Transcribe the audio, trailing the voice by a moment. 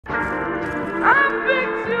Last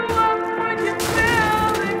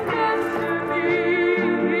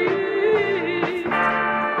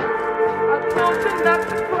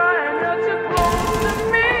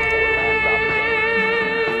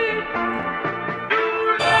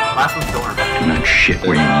one's door. Do not shit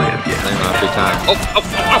where you live yet. Every time.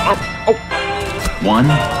 Oh. 1,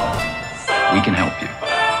 we can help you.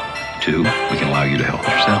 2, we can allow you to help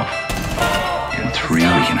yourself. And 3, we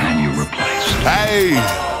can have you replaced. Hey!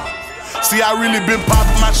 See, I really been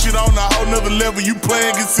popping my shit on a whole nother level. You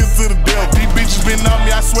playing, get sent to the devil. These bitches been on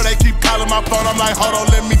me, I swear they keep calling my phone. I'm like, hold on,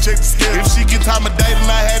 let me check the schedule. If she get time of day, then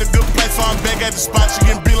I had a good place, so I'm back at the spot. She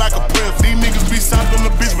getting big like a press. These niggas be soft on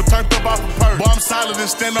the bitch, but turned up off a purse. Boy, I'm solid and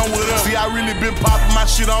stand on with us. See, I really been popping my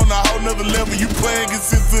shit on a whole nother level. You playing, get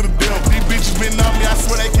sent to the devil. These bitches been on me, I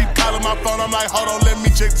swear they keep calling my phone. I'm like, hold on, let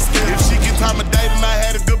me check the schedule. If she get time of day, then I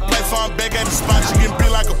had a good place, so I'm back at the spot. She getting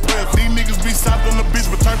big like a press. These niggas be soft on the bitch,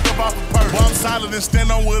 but turned up off a purse. Boy, I'm solid and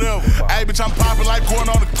stand on whatever. Hey, bitch, I'm popping like corn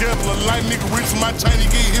on the kettle. A light nigga rich in my chain, he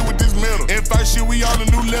get hit with this metal. And first shit, we on the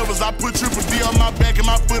new levels. I put triple D on my back and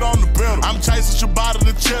my foot on the pedal. I'm chasing Shabbat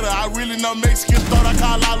the cheddar. I really know Mexicans thought I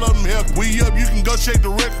call all of them here. We up, you can go check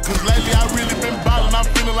the record. Cause lately I really been ballin', I'm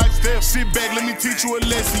feeling like Steph. Sit back, let me teach you a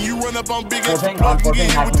lesson. You run up on big ass plug and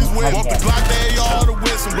get hit with this web. Walk the Glock, the AR, the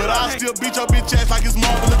Wesson. But I still beat your bitch ass like it's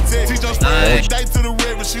Marvel attack. Teach your story day to the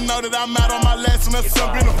river. She know that I'm out on my last and that's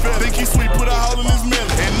something in the field. Think he sweet, put a hole in his middle.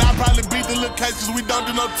 And I probably beat the little case cause we don't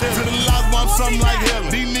do no test. To the lost, boy, I'm something like hell.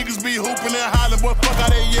 These niggas be hooping and hollering, boy, fuck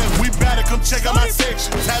out that yelling. We better come check out my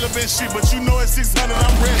section. Taliban shit, but you know it's 600,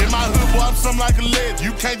 I'm ready. In my hood, boy, I'm something like a legend.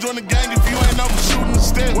 You can't join the gang if you ain't over shooting the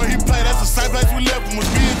step. Where he play, that's the same place we left him. Was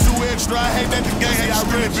being too extra, I hate that the gang. See, I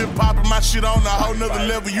really been popping my shit on a whole nother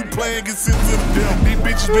level. You playing, get sent to the devil. These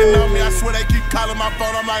bitches been on me, I swear they keep calling my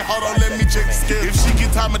phone. I'm like, hold on, let me check the schedule. If she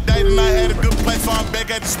get time of day, then I had a good place, so I'm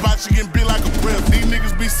back at the spot. She getting big like a press. These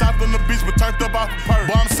niggas be soft on the bitch, but turned up off a purse.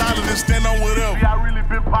 Boy, I'm solid and stand on whatever. See, I really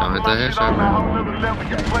been popping my shit on a whole nother level.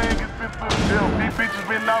 You playing, get sent to the devil. These bitches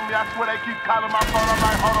been on me, I swear they keep calling my phone. I'm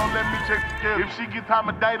like, hold on, let me check the schedule. If she get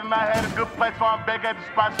time of day, then I had a good place, so I'm back at the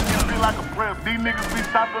spot. She getting big like a press. These niggas be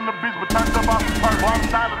soft on the bitch, but turned up off a purse. Boy, I'm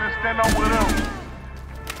solid and stand on whatever.